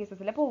അങ്ങനെയുള്ള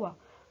കേസസിൽ പോവുക.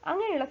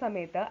 അങ്ങനെയുള്ള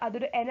സമയത്ത്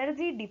അതൊരു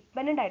എനർജി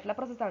ഡിപ്പെൻഡന്റ് ആയിട്ടുള്ള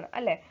പ്രോസസ്സാണ്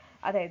അല്ലെ.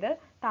 അതായത്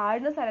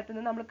താഴ്ന്ന സ്ഥലത്ത്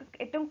നിന്ന് നമ്മൾക്ക്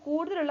ഏറ്റവും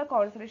കൂടുതലുള്ള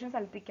കോൺസെൻട്രേഷൻ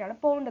സ്ഥലത്തേക്കാണ്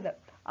പോകേണ്ടത്.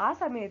 ആ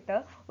സമയത്ത്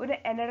ഒരു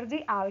എനർജി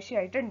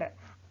ആവശ്യമായിട്ടുണ്ട്.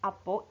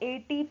 അപ്പോൾ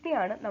ATP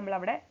ആണ് നമ്മൾ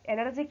അവിടെ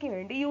എനർജിക്ക്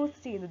വേണ്ടി യൂസ്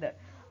ചെയ്യുന്നത്.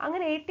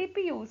 അങ്ങനെ ATP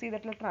യൂസ്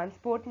ചെയ്തിട്ടുള്ള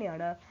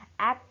ട്രാൻസ്പോർട്ടിനെയാണ്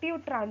ആക്റ്റീവ്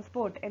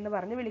ട്രാൻസ്പോർട്ട് എന്ന്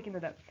പറഞ്ഞ്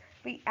വിളിക്കുന്നത്.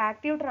 അപ്പോൾ ഈ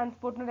ആക്റ്റീവ്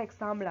ട്രാൻസ്പോർട്ടിനൊരു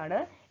എക്സാമ്പിൾ ആണ്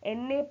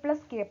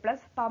Na+K+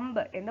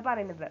 പമ്പ് എന്ന്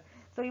പറയുന്നത്.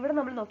 സോ ഇവിടെ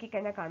നമ്മൾ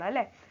നോക്കിക്കഴിഞ്ഞാൽ കാണാം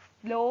അല്ലെ,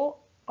 ലോ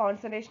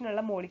കോൺസെൻട്രേഷൻ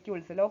ഉള്ള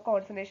മോളിക്യൂൾസ്, ലോ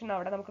കോൺസെൻട്രേഷൻ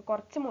അവിടെ നമുക്ക്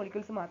കുറച്ച്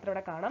മോളിക്യൂൾസ് മാത്രം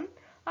ഇവിടെ കാണാം.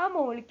 ആ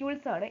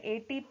മോളിക്യൂൾസ് ആണ്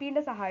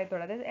ATPന്റെ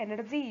സഹായത്തോടെ, അതായത്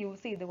എനർജി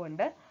യൂസ്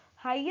ചെയ്തുകൊണ്ട്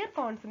ഹയർ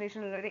കോൺസെൻട്രേഷൻ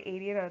ഉള്ള ഒരു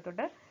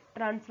ഏരിയയിനകത്തോട്ട്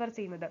ട്രാൻസ്ഫർ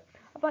ചെയ്യുന്നത്.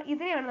 അപ്പോൾ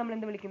ഇതിനെയാണ് നമ്മൾ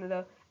എന്ത് വിളിക്കുന്നത്?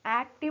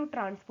 ആക്റ്റീവ്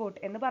ട്രാൻസ്പോർട്ട്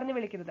എന്ന് പറഞ്ഞ്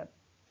വിളിക്കുന്നത്.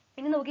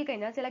 ഇനി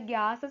നോക്കിക്കഴിഞ്ഞാൽ ചില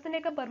ഗ്യാസസിന്റെ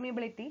ഒക്കെ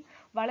പെർമിയബിലിറ്റി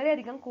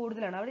വളരെയധികം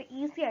കൂടുതലാണ്, അവിടെ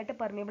ഈസി ആയിട്ട്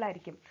പെർമിയബിൾ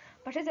ആയിരിക്കും.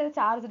 പക്ഷേ ചില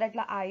ചാർജ്ഡ്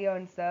ആയിട്ടുള്ള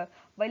അയോൺസ്,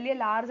 വലിയ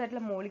ലാർജ്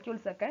ആയിട്ടുള്ള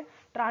മോളിക്യൂൾസ് ഒക്കെ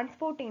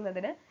ട്രാൻസ്പോർട്ട്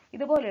ചെയ്യുന്നതിന്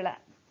ഇതുപോലെയുള്ള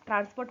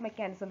ട്രാൻസ്പോർട്ട്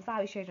മെക്കാനിസംസ്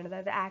ആവശ്യമായിട്ടുണ്ട്.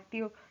 അതായത്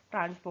ആക്റ്റീവ്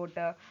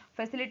ട്രാൻസ്പോർട്ട്,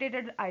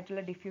 ഫെസിലിറ്റേറ്റഡ്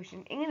ആയിട്ടുള്ള ഡിഫ്യൂഷൻ,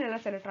 ഇങ്ങനെയുള്ള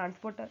ചില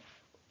ട്രാൻസ്പോർട്ട്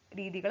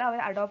രീതികൾ അവർ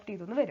അഡോപ്റ്റ്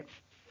ചെയ്തെന്ന് വരും.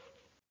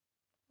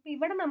 അപ്പോൾ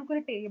ഇവിടെ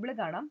നമുക്കൊരു ടേബിൾ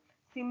കാണാം.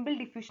 സിമ്പിൾ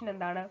ഡിഫ്യൂഷൻ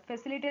എന്താണ്,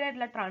 ഫെസിലിറ്റേറ്റഡ്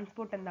ആയിട്ടുള്ള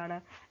ട്രാൻസ്പോർട്ട് എന്താണ്,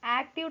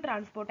 ആക്റ്റീവ്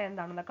ട്രാൻസ്പോർട്ട്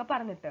എന്താണെന്നൊക്കെ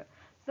പറഞ്ഞിട്ട്.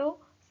 So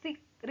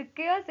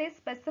requires A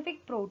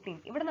specific protein.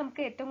 ഇവിടെ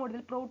നമുക്ക് ഏറ്റവും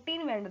കൂടുതൽ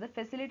പ്രോട്ടീൻ വേണ്ടത്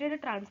ഫെസിലിറ്റേറ്റഡ്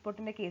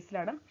ട്രാൻസ്പോർട്ടിന്റെ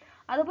കേസിലാണ്.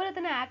 അതുപോലെ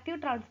തന്നെ ആക്റ്റീവ്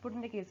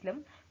ട്രാൻസ്പോർട്ടിന്റെ കേസിലും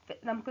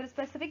നമുക്കൊരു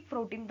സ്പെസിഫിക്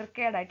പ്രോട്ടീൻ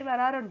റിക്വയർഡ് ആയിട്ട്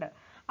വരാറുണ്ട്.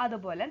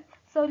 അതുപോലെ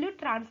solute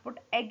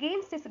transport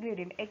against this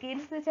gradient,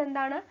 against വെച്ചാൽ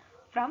എന്താണ്,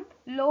 from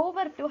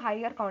lower to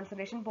higher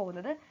concentration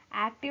പോകുന്നത്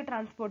ആക്റ്റീവ്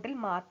ട്രാൻസ്പോർട്ടിൽ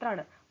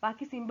മാത്രമാണ്.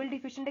 ബാക്കി സിമ്പിൾ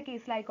ഡിഫ്യൂഷന്റെ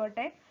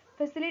കേസിലായിക്കോട്ടെ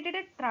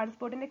ഫെസിലിറ്റേറ്റഡ്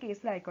ട്രാൻസ്പോർട്ടിന്റെ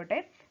കേസിലായിക്കോട്ടെ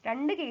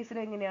രണ്ട്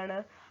കേസിലും എങ്ങനെയാണ്,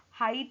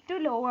 ഹൈ ടു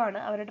ലോ ആണ്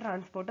അവരുടെ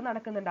ട്രാൻസ്പോർട്ട്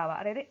നടക്കുന്നുണ്ടാവുക.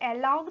 അതായത്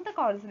എലോങ് ദ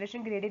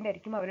കോൺസെൻട്രേഷൻ ഗ്രേഡിയന്റ്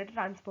ആയിരിക്കും അവരുടെ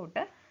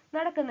ട്രാൻസ്പോർട്ട്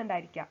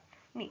നടക്കുന്നുണ്ടായിരിക്കുക.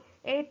 ഇനി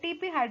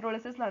ATP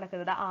ഹൈഡ്രോളിസിസ്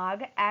നടക്കുന്നത്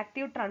ആകെ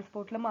ആക്റ്റീവ്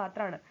ട്രാൻസ്പോർട്ടിൽ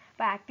മാത്രമാണ്.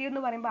 അപ്പോൾ ആക്റ്റീവ്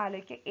എന്ന് പറയുമ്പോൾ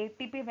ആലോചിക്കുക,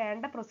 ATP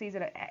വേണ്ട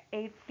പ്രൊസീജിയർ,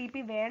 ATP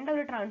വേണ്ട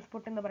ഒരു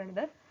ട്രാൻസ്പോർട്ട് എന്ന്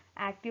പറയുന്നത്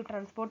ആക്റ്റീവ്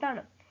ട്രാൻസ്പോർട്ട്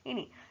ആണ്.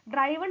 ഇനി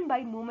driven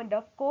by movement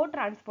of co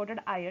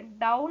transported iron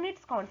down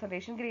it's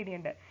concentration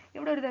gradient.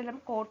 ഇവിടെ ഒരു തരം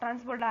കോ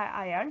ട്രാൻസ്പോർട്ടഡ്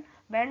അയൺ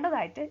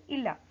വേണ്ടതായിട്ട്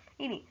ഇല്ല.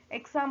 ഇനി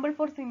എക്സാമ്പിൾ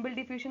ഫോർ സിമ്പിൾ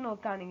ഡിഫ്യൂഷൻ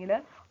നോക്കുകയാണെങ്കിൽ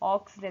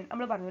ഓക്സിജൻ,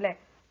 നമ്മൾ പറഞ്ഞു അല്ലേ,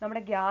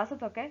 നമ്മുടെ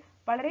ഗ്യാസസ് ഒക്കെ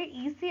വളരെ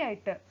ഈസി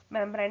ആയിട്ട്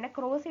മെംബ്രെയിനെ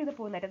ക്രോസ് ചെയ്ത്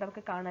പോകുന്നതായിട്ട്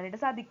നമുക്ക് കാണാനായിട്ട്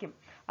സാധിക്കും.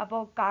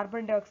 അപ്പോൾ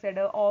carbon dye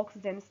oxide,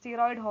 oxygen,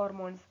 steroid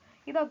hormones,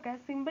 ഇതൊക്കെ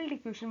സിമ്പിൾ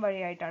ഡിഫ്യൂഷൻ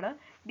വഴിയായിട്ടാണ്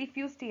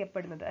ഡിഫ്യൂസ്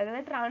ചെയ്യപ്പെടുന്നത്,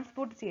 അതായത്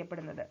ട്രാൻസ്പോർട്ട്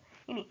ചെയ്യപ്പെടുന്നത്.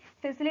 ഇനി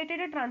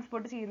ഫെസിലിറ്റേറ്റഡ്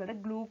ട്രാൻസ്പോർട്ട് ചെയ്യുന്നത്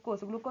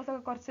ഗ്ലൂക്കോസ്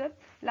ഒക്കെ കുറച്ച്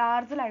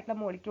ലാർജറായിട്ടുള്ള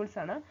മോളിക്യൂൾസ്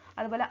ആണ്.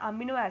 അതുപോലെ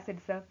അമിനോ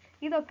ആസിഡ്സ്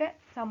ഇതൊക്കെ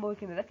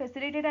സംഭവിക്കുന്നത്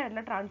ഫെസിലിറ്റേറ്റഡ്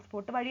ആയിട്ടുള്ള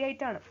ട്രാൻസ്പോർട്ട്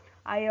വഴിയായിട്ടാണ്.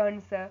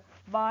 അയേൺസ്,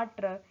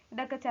 വാട്ടർ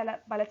ഇതൊക്കെ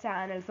പല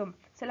ചാനൽസും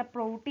ചില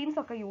പ്രോട്ടീൻസ്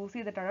ഒക്കെ യൂസ്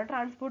ചെയ്തിട്ടാണ്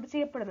ട്രാൻസ്പോർട്ട്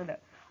ചെയ്യപ്പെടുന്നത്.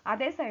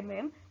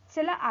 അതേസമയം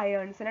ചില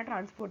അയേൺസിനെ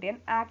ട്രാൻസ്പോർട്ട് ചെയ്യാൻ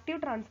ആക്റ്റീവ്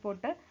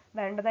ട്രാൻസ്പോർട്ട്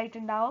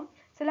വേണ്ടതായിട്ടുണ്ടാവും.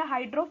 ചില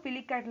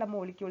ഹൈഡ്രോഫിലിക് ആയിട്ടുള്ള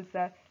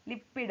മോളിക്യൂൾസ്,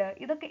 ലിപ്പിഡ്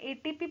ഇതൊക്കെ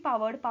ATP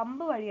പവേർഡ്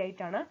പമ്പ്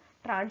വഴിയായിട്ടാണ്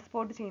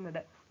ട്രാൻസ്പോർട്ട് ചെയ്യുന്നത്.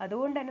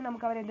 അതുകൊണ്ട് തന്നെ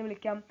നമുക്ക് അവരെ എന്ത്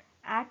വിളിക്കാം?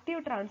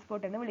 ആക്റ്റീവ്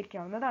ട്രാൻസ്പോർട്ട് എന്ന്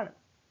വിളിക്കാവുന്നതാണ്.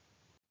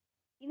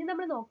 ഇനി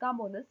നമ്മൾ നോക്കാൻ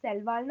പോകുന്നത് സെൽ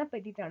വാളിനെ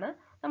പറ്റിയിട്ടാണ്.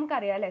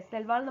 നമുക്കറിയാം അല്ലെ,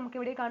 സെൽ വാൾ നമുക്ക്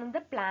ഇവിടെ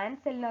കാണുന്നത്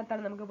പ്ലാന്റ്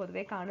സെല്ലിനകത്താണ് നമുക്ക്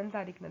പൊതുവെ കാണാൻ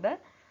സാധിക്കുന്നത്.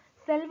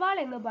 സെൽ വാൾ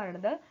എന്ന്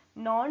പറയുന്നത്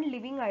നോൺ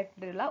ലിവിങ്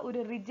ആയിട്ടുള്ള ഒരു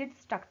റിജിഡ്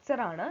സ്ട്രക്ചർ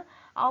ആണ്.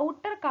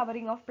 Outer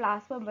covering of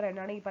plasma membrane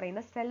ആണ് ഈ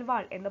പറയുന്ന സെൽ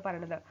വാൾ എന്ന്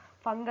പറയുന്നത്.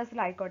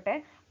 ഫംഗസിലായിക്കോട്ടെ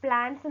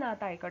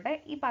പ്ലാന്റ്സിനകത്തായിക്കോട്ടെ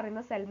ഈ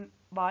പറയുന്ന സെൽ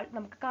വാൾ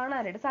നമുക്ക്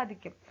കാണാനായിട്ട്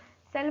സാധിക്കും.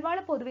 സെൽ വാൾ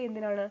പൊതുവെ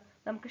എന്തിനാണ്?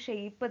 നമുക്ക്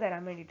ഷേപ്പ്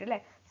തരാൻ വേണ്ടിയിട്ട് അല്ലെ,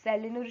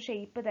 സെല്ലിന് ഒരു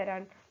ഷേപ്പ്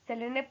തരാൻ,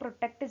 സെല്ലിനെ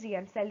പ്രൊട്ടക്ട്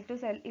ചെയ്യാൻ, സെൽ ടു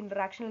സെൽ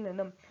ഇന്ററാക്ഷനിൽ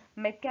നിന്നും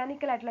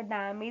മെക്കാനിക്കൽ ആയിട്ടുള്ള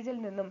ഡാമേജിൽ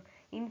നിന്നും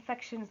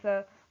ഇൻഫെക്ഷൻസ്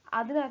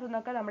അതിനകത്തു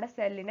നിന്നൊക്കെ നമ്മുടെ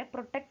സെല്ലിനെ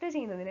പ്രൊട്ടക്ട്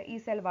ചെയ്യുന്നതിന് ഈ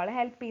സെൽ വാൾ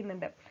ഹെൽപ്പ്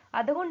ചെയ്യുന്നുണ്ട്.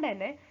 അതുകൊണ്ട്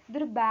തന്നെ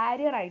ഇതൊരു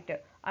ബാരിയർ ആയിട്ട്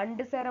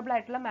അൺഡിസൈറബിൾ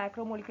ആയിട്ടുള്ള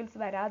മാക്രോമോളിക്യൂൾസ്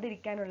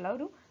വരാതിരിക്കാനുള്ള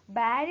ഒരു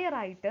ബാരിയർ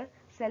ആയിട്ട്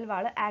സെൽ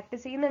വാൾ ആക്ട്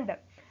ചെയ്യുന്നുണ്ട്.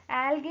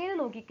 ആൽഗയെ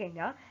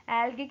നോക്കിക്കഴിഞ്ഞാൽ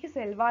ആൽഗയ്ക്ക്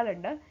സെൽ വാൾ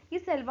ഉണ്ട്. ഈ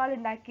സെൽ വാൾ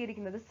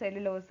ഉണ്ടാക്കിയിരിക്കുന്നത്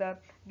cellulose,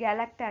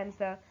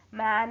 ഗാലക്ടാൻസ്,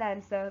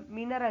 മാനാൻസ്,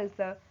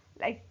 minerals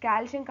like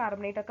calcium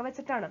carbonate ഒക്കെ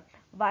വെച്ചിട്ടാണ്.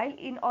 വൈൽ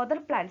ഇൻ അതർ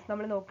പ്ലാന്റ്സ്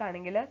നമ്മൾ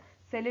നോക്കുകയാണെങ്കിൽ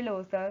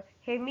സെല്ലുലോസ്,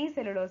 ഹെമി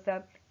സെല്ലുലോസ്,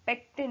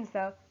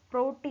 പെക്റ്റിൻസ്,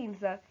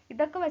 പ്രോട്ടീൻസ്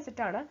ഇതൊക്കെ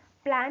വെച്ചിട്ടാണ്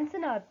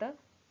പ്ലാന്റ്സിനകത്ത്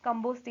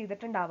കമ്പോസ്റ്റ്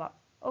ചെയ്തിട്ടുണ്ടാവാം.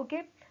 ഓക്കെ,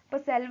 അപ്പൊ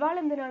സെൽ വാൾ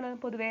എന്തിനാണ്?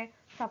 പൊതുവെ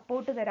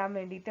സപ്പോർട്ട് തരാൻ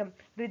വേണ്ടിയിട്ടും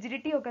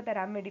റിജിഡിറ്റി ഒക്കെ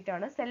തരാൻ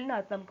വേണ്ടിയിട്ടാണ്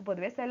സെല്ലിനകത്ത് നമുക്ക്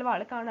പൊതുവെ സെൽ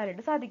വാൾ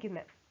കാണാനായിട്ട്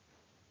സാധിക്കുന്നത്.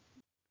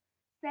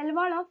 സെൽ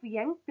വാൾ ഓഫ്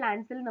യങ്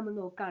പ്ലാന്റ്സിൽ നമ്മൾ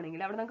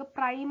നോക്കുകയാണെങ്കിൽ അവിടെ നമുക്ക്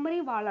പ്രൈമറി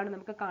വാളാണ്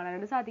നമുക്ക്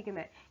കാണാനായിട്ട്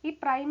സാധിക്കുന്നത്. ഈ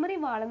പ്രൈമറി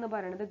വാൾ എന്ന്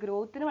പറയുന്നത്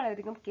ഗ്രോത്തിന്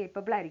വളരെയധികം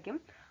കേപ്പബിൾ ആയിരിക്കും.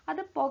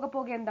 അത്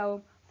പോകെ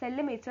എന്താവും?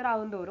 സെല്ല് മെച്ചർ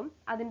ആവും തോറും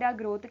അതിന്റെ ആ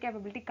ഗ്രോത്ത്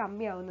കേപ്പബിലിറ്റി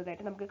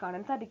കമ്മിയാവുന്നതായിട്ട് നമുക്ക്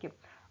കാണാൻ സാധിക്കും.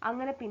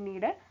 അങ്ങനെ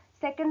പിന്നീട്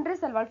സെക്കൻഡറി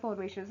സെൽ വാൾ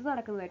ഫോർമേഷൻസ്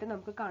നടക്കുന്നതായിട്ട്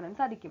നമുക്ക് കാണാൻ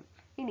സാധിക്കും.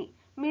 ഇനി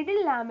മിഡിൽ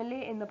ലാമെല്ല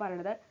എന്ന്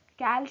പറയുന്നത്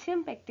കാൽഷ്യം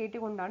പെക്റ്റേറ്റ്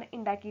കൊണ്ടാണ്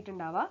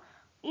ഉണ്ടാക്കിയിട്ടുണ്ടാവുക.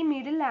 ഈ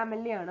മിഡിൽ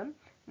ലാമെല്ലയാണ്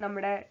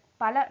നമ്മുടെ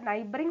പല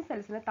നൈബറിംഗ്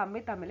സെൽസിനെ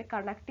തമ്മിൽ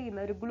കണക്ട്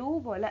ചെയ്യുന്ന ഒരു ഗ്ലൂ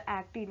പോലെ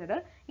ആക്ട് ചെയ്യുന്നത്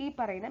ഈ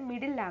പറയുന്ന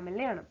മിഡിൽ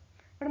ലാമെല്ലയാണ്.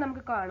 ഇവിടെ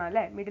നമുക്ക് കാണാം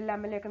അല്ലെ, മിഡിൽ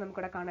ലാമെല്ലയൊക്കെ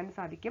നമുക്കിവിടെ കാണാൻ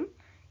സാധിക്കും.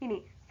 ഇനി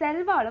സെൽ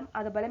വാളും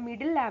അതുപോലെ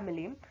മിഡിൽ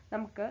ലാമെല്ലയും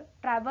നമുക്ക്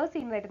ട്രാവേഴ്സ്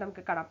ചെയ്യുന്നതായിട്ട്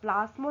നമുക്ക് കാണാം.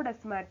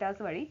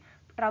 പ്ലാസ്മോഡെസ്മാറ്റാസ് വഴി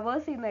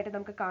ട്രാവേഴ്സ് ചെയ്യുന്നതായിട്ട്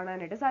നമുക്ക്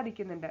കാണാനായിട്ട്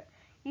സാധിക്കുന്നുണ്ട്.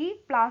 ഈ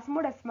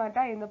പ്ലാസ്മോഡെസ്മാറ്റ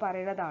എന്ന്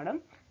പറയുന്നതാണ്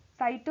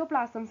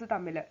സൈറ്റോപ്ലാസംസ്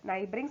തമ്മിൽ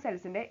നൈബറിംഗ്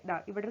സെൽസിന്റെ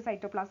ഇവിടെ ഒരു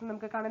സൈറ്റോപ്ലാസം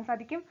നമുക്ക് കാണാൻ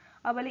സാധിക്കും.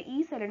 അതുപോലെ ഈ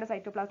സെല്ലിന്റെ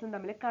സൈറ്റോപ്ലാസം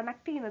തമ്മിൽ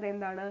കണക്ട് ചെയ്യുന്നത്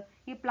എന്താണ്?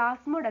 ഈ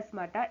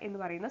പ്ലാസ്മോഡെസ്മാറ്റ എന്ന്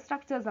പറയുന്ന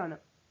സ്ട്രക്ചേഴ്സ് ആണ്.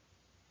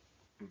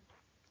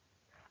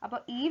 അപ്പൊ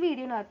ഈ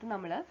വീഡിയോനകത്ത്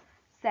നമ്മൾ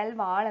സെൽ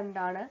വാൾ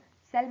എന്താണ്,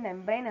 സെൽ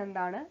മെംബ്രെയിൻ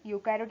എന്താണ്,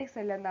 യൂക്കാരിയോട്ടിക്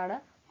സെൽ എന്താണ്,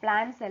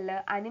 പ്ലാന്റ് സെല്ല്,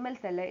 അനിമൽ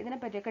സെല്ല് ഇതിനെ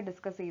പറ്റിയൊക്കെ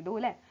ഡിസ്കസ് ചെയ്തു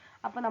അല്ലെ.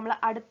 അപ്പൊ നമ്മൾ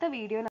അടുത്ത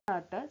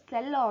വീഡിയോനകത്ത്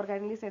സെൽ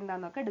ഓർഗാനൈസ്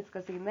എന്താണെന്നൊക്കെ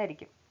ഡിസ്കസ്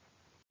ചെയ്യുന്നതായിരിക്കും.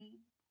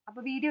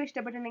 അപ്പോൾ വീഡിയോ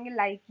ഇഷ്ടപ്പെട്ടിട്ടുണ്ടെങ്കിൽ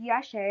ലൈക്ക് ചെയ്യുക,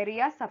 ഷെയർ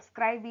ചെയ്യുക,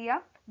 സബ്സ്ക്രൈബ് ചെയ്യുക.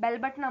 ബെൽ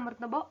ബട്ടൺ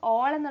അമർത്തുമ്പോൾ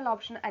ഓൾ എന്നുള്ള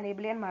ഓപ്ഷൻ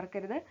എനേബിൾ ചെയ്യാൻ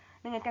മറക്കരുത്.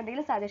 നിങ്ങൾക്ക്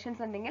എന്തെങ്കിലും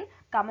സജഷൻസ് ഉണ്ടെങ്കിൽ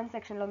കമന്റ്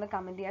സെക്ഷനിൽ ഒന്ന്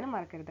കമന്റ് ചെയ്യാനും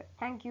മറക്കരുത്.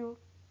 താങ്ക്